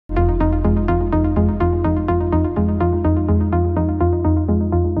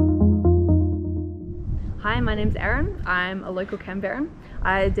my name's Erin. I'm a local Canberran.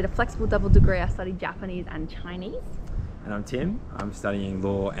 I did a flexible double degree. I studied Japanese and Chinese. And I'm Tim. I'm studying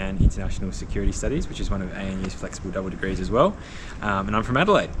Law and International Security Studies, which is one of ANU's flexible double degrees as well. And I'm from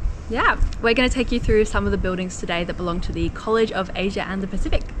Adelaide. Yeah, we're going to take you through some of the buildings today that belong to the College of Asia and the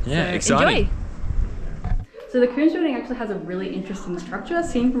Pacific. Yeah, so exciting. Enjoy. So the Coombs building actually has a really interesting structure.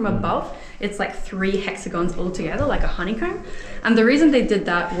 Seen from above, it's like 3 hexagons all together, like a honeycomb. And the reason they did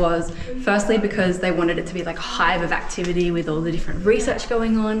that was firstly because they wanted it to be like a hive of activity with all the different research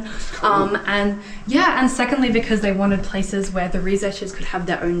going on. And secondly because they wanted places where the researchers could have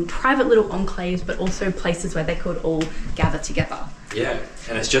their own private little enclaves, but also places where they could all gather together. Yeah,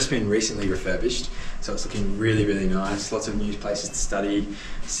 and it's just been recently refurbished, so it's looking really, really nice. Lots of new places to study,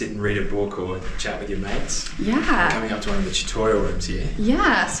 sit and read a book or chat with your mates. Yeah. Coming up to one of the tutorial rooms here.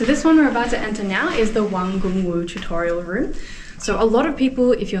 Yeah, so this one we're about to enter now is the Wang Gungwu tutorial room. So a lot of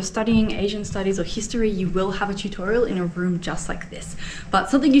people, if you're studying Asian studies or history, you will have a tutorial in a room just like this. But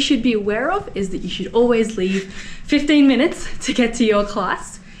something you should be aware of is that you should always leave 15 minutes to get to your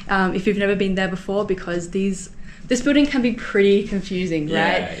class if you've never been there before, because this building can be pretty confusing,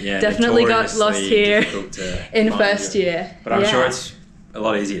 right? Yeah, definitely got lost here in first year. But I'm sure it's a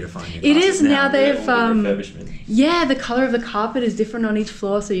lot easier to find your It classes is now. They've refurbishment. Yeah, the color of the carpet is different on each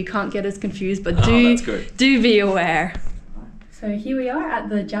floor, so you can't get as confused. But that's good. do be aware. So here we are at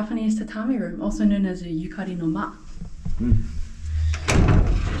the Japanese Tatami room, also known as a Yukari no Ma.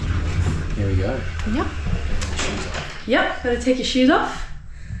 Here we go. Yep. Yep. Got to take your shoes off.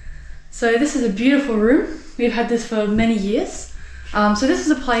 So this is a beautiful room. We've had this for many years. So this is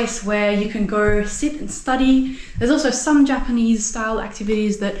a place where you can go sit and study. There's also some Japanese style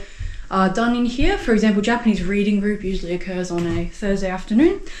activities that are done in here. For example, Japanese reading group usually occurs on a Thursday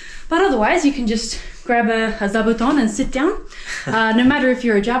afternoon. But otherwise you can just grab a zabuton and sit down. No matter if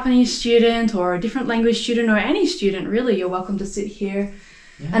you're a Japanese student or a different language student or any student, really, you're welcome to sit here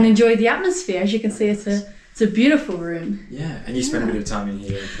and enjoy the atmosphere. As you can see, it's a beautiful room. Yeah, and you spent a bit of time in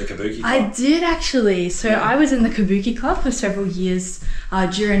here, the Kabuki Club. I did actually. So I was in the Kabuki Club for several years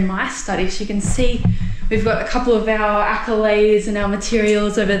during my studies. You can see we've got a couple of our accolades and our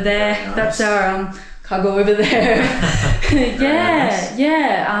materials over there. Nice. That's our cargo over there.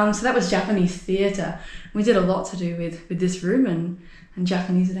 So that was Japanese theatre. We did a lot to do with this room and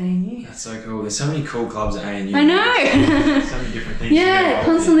Japanese at ANU. That's so cool. There's so many cool clubs at ANU. I know. So many different things. Yeah, it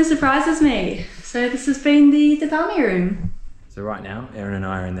constantly surprises me. So this has been the tatami room. So right now, Erin and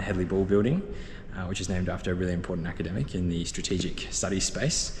I are in the Hedley Ball building, which is named after a really important academic in the strategic studies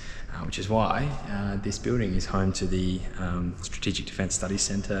space, which is why this building is home to the Strategic Defence Studies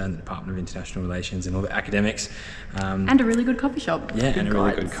Centre and the Department of International Relations and all the academics. And a really good coffee shop. Yeah, and a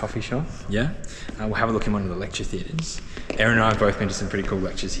really good coffee shop. Yeah. We'll have a look in one of the lecture theatres. Erin and I have both been to some pretty cool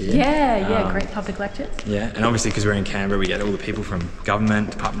lectures here. Yeah, great public lectures. Yeah, and obviously because we're in Canberra, we get all the people from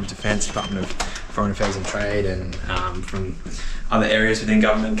government, Department of Defence, Department of Foreign Affairs and Trade, and from other areas within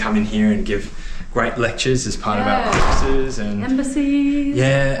government come in here and give great lectures as part of our offices, and embassies.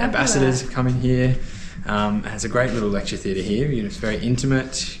 Yeah, ambassadors come in here. And it's a great little lecture theatre here. It's very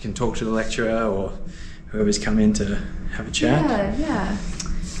intimate. You can talk to the lecturer or whoever's come in to have a chat. Yeah.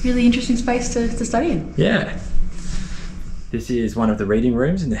 Really interesting space to study in. Yeah. This is one of the reading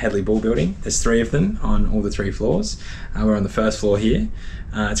rooms in the Hedley Ball building. There's 3 of them on all the 3 floors. We're on the first floor here.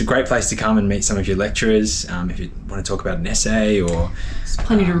 It's a great place to come and meet some of your lecturers if you want to talk about an essay or... There's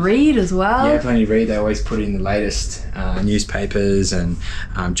plenty to read as well. Yeah, plenty to read. They always put in the latest newspapers and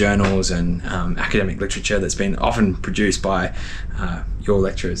journals and academic literature that's been often produced by your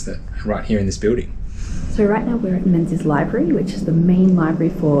lecturers that are right here in this building. So right now we're at Menzies Library, which is the main library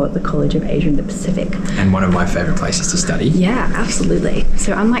for the College of Asia and the Pacific. And one of my favourite places to study. Yeah, absolutely.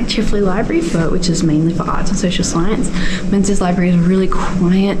 So unlike Chifley Library, which is mainly for arts and social science, Menzies Library is a really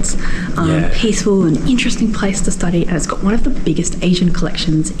quiet, peaceful and interesting place to study, and it's got one of the biggest Asian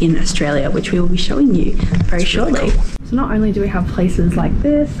collections in Australia, which we will be showing you very shortly. Really cool. So not only do we have places like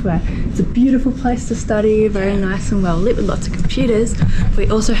this, where it's a beautiful place to study, very nice and well lit with lots of computers, we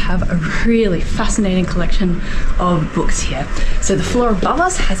also have a really fascinating collection of books here. So the floor above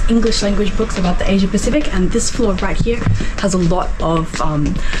us has English language books about the Asia Pacific, and this floor right here has a lot of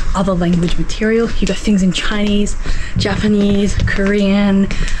other language material. You've got things in Chinese, Japanese, Korean,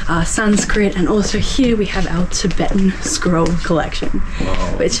 Sanskrit, and also here we have our Tibetan scroll collection,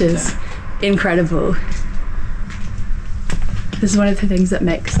 which is incredible. This is one of the things that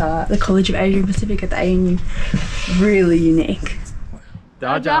makes the College of Asia and Pacific at the ANU really unique.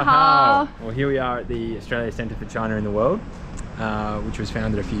 Dajahao! Well, here we are at the Australia Centre for China in the World. which was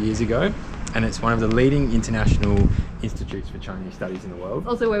founded a few years ago, and it's one of the leading international institutes for Chinese studies in the world.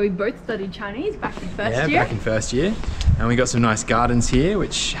 Also where we both studied Chinese back in first year. Yeah, back in first year. And we got some nice gardens here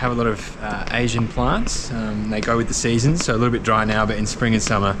which have a lot of Asian plants. They go with the seasons, so a little bit dry now, but in spring and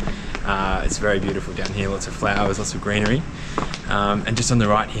summer it's very beautiful down here. Lots of flowers, lots of greenery. And just on the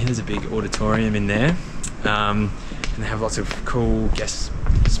right here there's a big auditorium in there. And they have lots of cool guest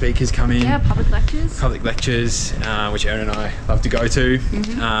speakers come in. Yeah, public lectures. Public lectures, which Erin and I love to go to.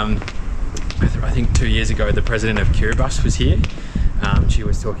 I think 2 years ago the president of Kiribati was here. She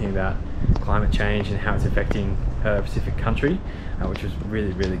was talking about climate change and how it's affecting her Pacific country, which was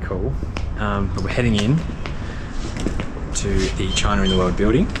really, really cool. But we're heading in to the China in the World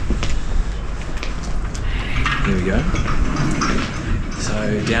building. Here we go.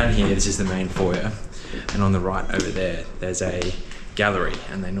 So down here, this is the main foyer, and on the right over there, there's a gallery,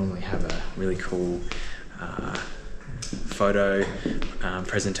 and they normally have a really cool photo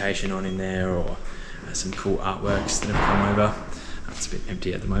presentation on in there, or some cool artworks that have come over. It's a bit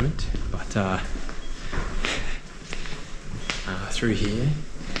empty at the moment, but through here,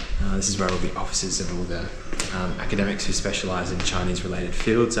 this is where all the offices of all the academics who specialise in Chinese related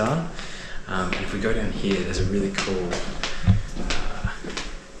fields are. And if we go down here, there's a really cool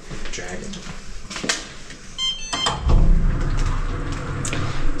dragon.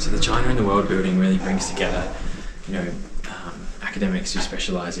 So the China in the World building really brings together, you know, academics who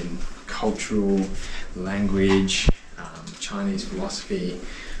specialise in cultural, language, Chinese philosophy,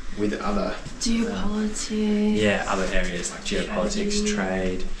 with other geopolitics. Other areas like geopolitics,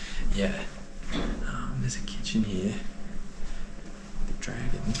 trade. There's a kitchen here. The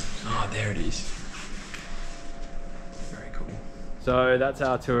dragon. Oh, there it is. Very cool. So that's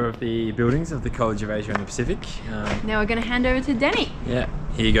our tour of the buildings of the College of Asia and the Pacific. Now we're going to hand over to Denny. Yeah,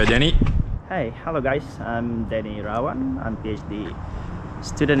 here you go, Denny. Hey, hello guys, I'm Denny Rawan. I'm PhD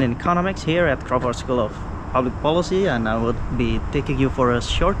student in economics here at Crawford School of Public Policy, and I will be taking you for a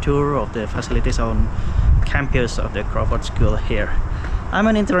short tour of the facilities on campus of the Crawford School here. I'm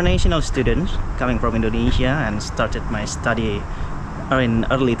an international student coming from Indonesia and started my study in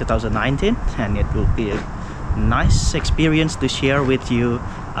early 2019, and it will be a nice experience to share with you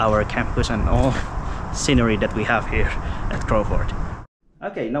our campus and all scenery that we have here at Crawford.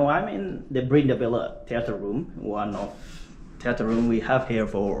 Okay, now I'm in the Brindabella theater room, one of theater room we have here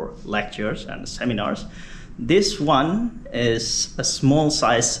for lectures and seminars. This one is a small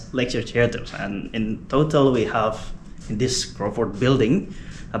size lecture theater, and in total we have in this Crawford building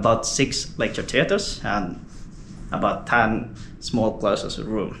about 6 lecture theaters and about 10 small classes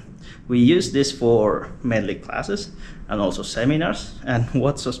room. We use this for mainly classes and also seminars, and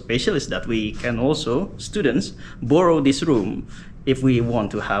what's so special is that we can also, students, borrow this room if we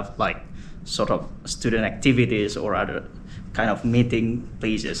want to have like sort of student activities or other kind of meeting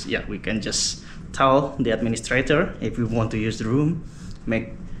places. Yeah, we can just tell the administrator if we want to use the room, make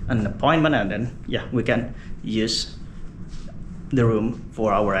an appointment, and then yeah, we can use the room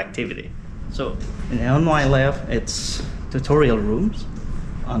for our activity. So on my left, it's tutorial rooms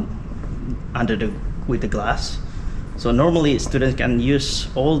with the glass. So normally students can use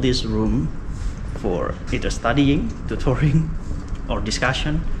all this room for either studying, tutoring, or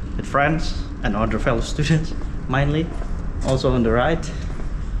discussion with friends and other fellow students mainly. Also on the right,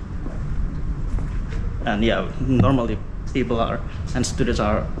 and yeah, normally people are and students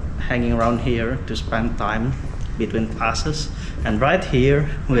are hanging around here to spend time between classes. And right here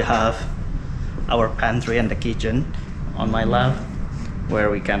we have our pantry and the kitchen on my left,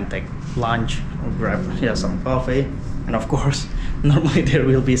 where we can take lunch or grab some coffee, and of course normally there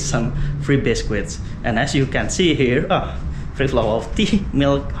will be some free biscuits, and as you can see here, free flow of tea,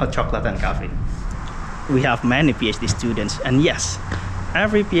 milk, hot chocolate and coffee. We have many PhD students, and yes,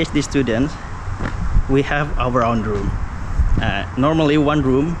 every PhD student we have our own room. Normally one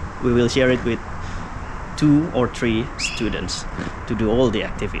room we will share it with 2 or 3 students to do all the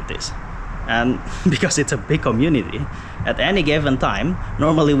activities. And because it's a big community, at any given time,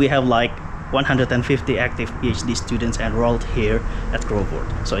 normally we have like 150 active PhD students enrolled here at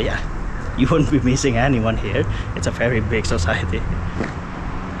Crawford. So yeah, you won't be missing anyone here. It's a very big society.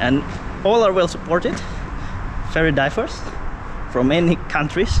 And all are well supported, very diverse, from many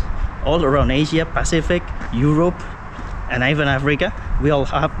countries, all around Asia, Pacific, Europe, and even Africa. We all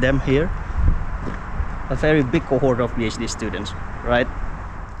have them here. A very big cohort of PhD students, right?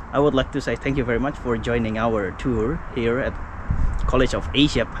 I would like to say thank you very much for joining our tour here at College of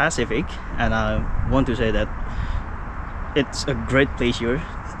Asia Pacific, and I want to say that it's a great pleasure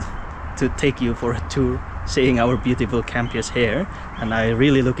to take you for a tour seeing our beautiful campus here, and I'm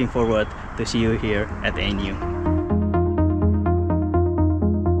really looking forward to see you here at ANU.